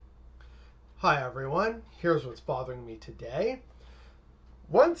Hi everyone, here's what's bothering me today.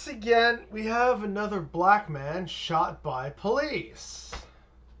 Once again, we have another black man shot by police.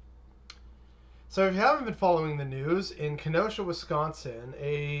 So if you haven't been following the news, in Kenosha, Wisconsin,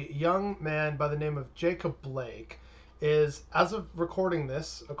 a young man by the name of Jacob Blake is, as of recording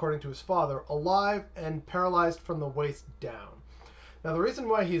this, according to his father, alive and paralyzed from the waist down. Now the reason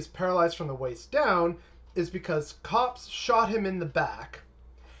why he's paralyzed from the waist down is because cops shot him in the back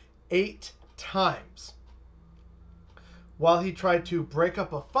 8 times while he tried to break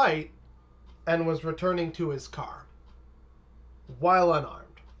up a fight and was returning to his car while unarmed.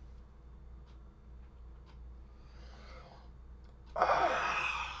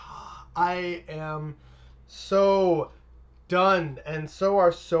 I am so done, and so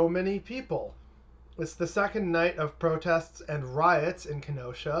are so many people. It's the second night of protests and riots in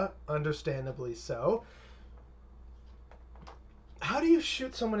Kenosha, understandably so. How do you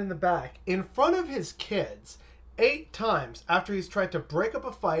shoot someone in the back in front of his kids 8 times after he's tried to break up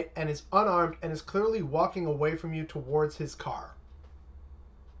a fight and is unarmed and is clearly walking away from you towards his car?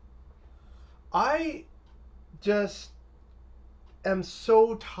 I just am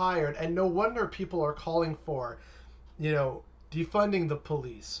so tired, and no wonder people are calling for, defunding the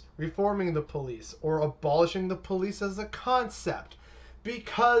police, reforming the police, or abolishing the police as a concept.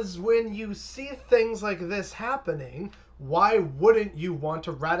 Because when you see things like this happening, why wouldn't you want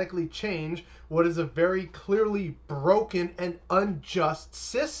to radically change what is a very clearly broken and unjust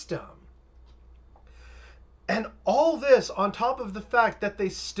system? And all this on top of the fact that they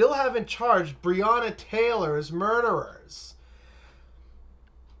still haven't charged Breonna Taylor's murderers.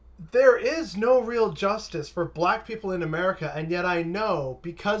 There is no real justice for black people in America, and yet I know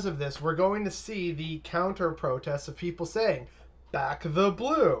because of this we're going to see the counter protests of people saying, "Back the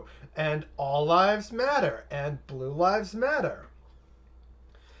blue," and "All lives matter," and "Blue lives matter."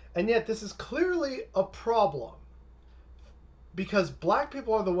 And yet this is clearly a problem because black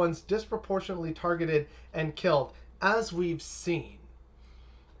people are the ones disproportionately targeted and killed, as we've seen.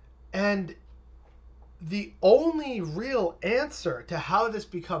 And the only real answer to how this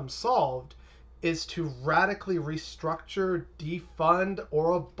becomes solved is to radically restructure, defund,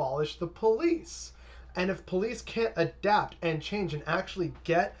 or abolish the police. And if police can't adapt and change and actually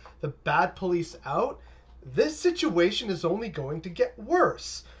get the bad police out, this situation is only going to get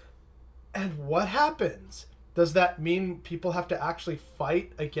worse. And what happens? Does that mean people have to actually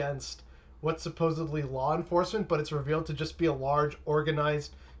fight against what's supposedly law enforcement, but it's revealed to just be a large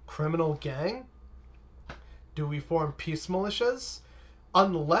organized criminal gang? Do we form peace militias?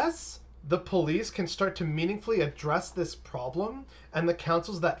 Unless the police can start to meaningfully address this problem and the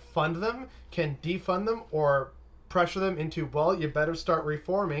councils that fund them can defund them or pressure them into, well, you better start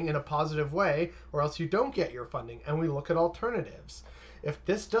reforming in a positive way or else you don't get your funding, and we look at alternatives. If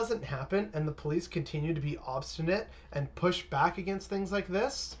this doesn't happen and the police continue to be obstinate and push back against things like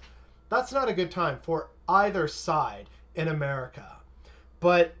this, that's not a good time for either side in America.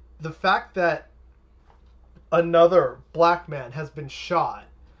 But the fact that another black man has been shot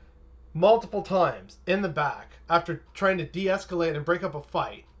multiple times in the back after trying to de-escalate and break up a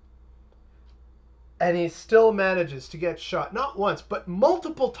fight, and he still manages to get shot not once but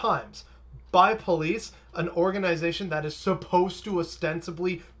multiple times by police, an organization that is supposed to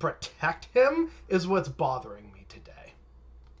ostensibly protect him, is what's bothering me.